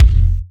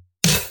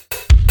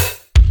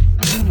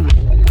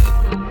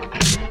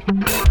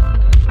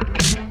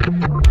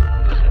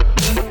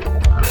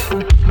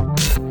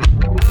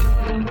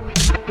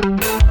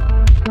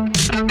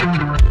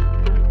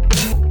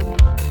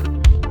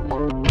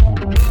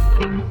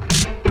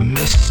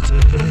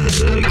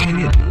said, can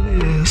you do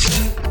this?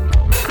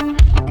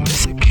 I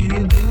said, can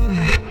you do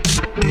that?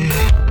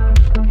 Yeah.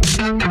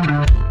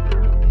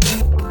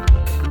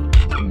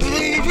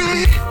 Baby,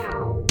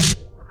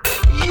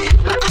 yeah,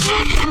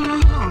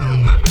 I'm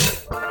wrong.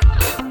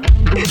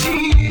 And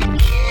you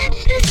get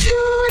me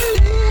doing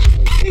little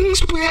things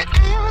where I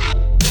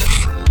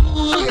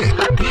fall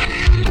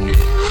bad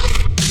enough.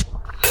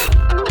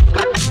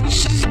 It's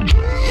just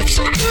gets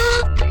so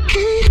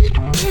complicated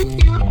when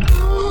you're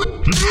on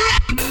my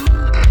mind.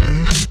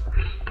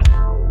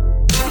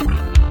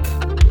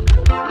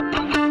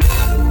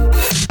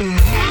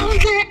 I'm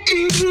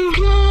letting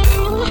go,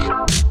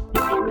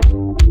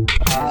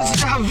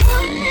 'cause I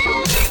want me.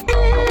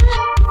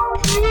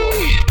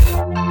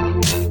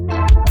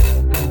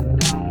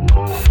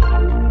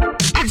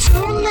 I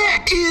don't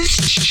let it's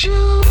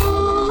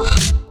true,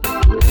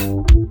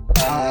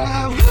 but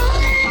I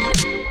want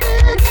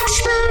next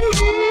to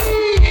me.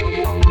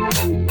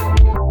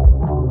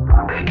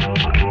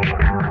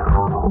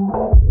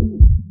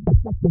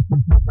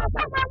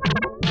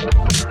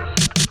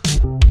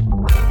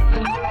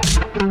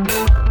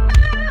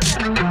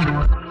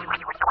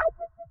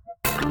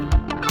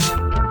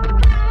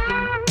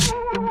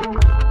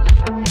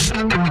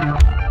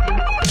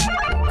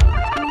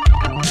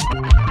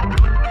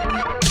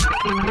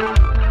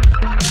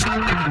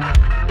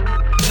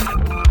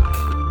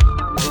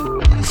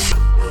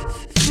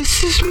 This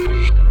is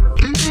me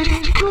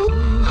letting go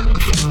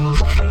of all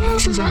the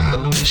things I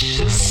wish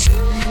to say.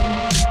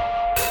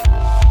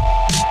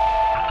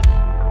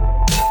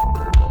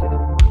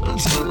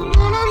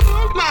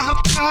 My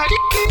body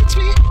gets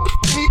me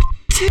away,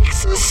 takes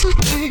us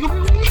away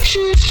when we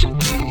should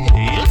be.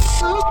 You're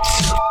so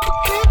tough,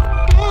 forget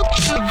about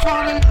you,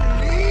 wanna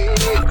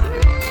leave me.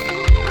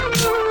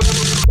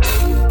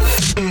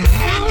 And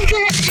I'm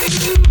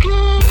letting go,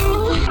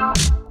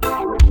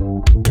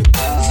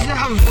 'cause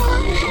I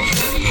want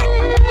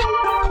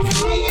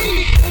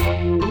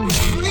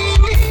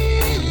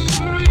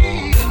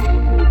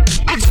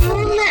I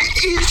don't let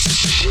it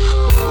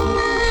show,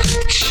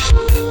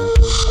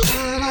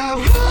 but I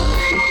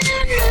want you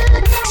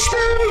next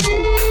to me.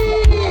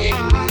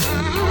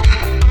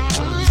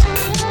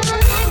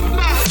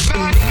 My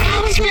body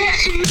comes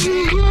getting you,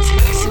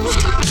 takes us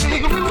away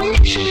when we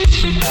should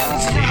be.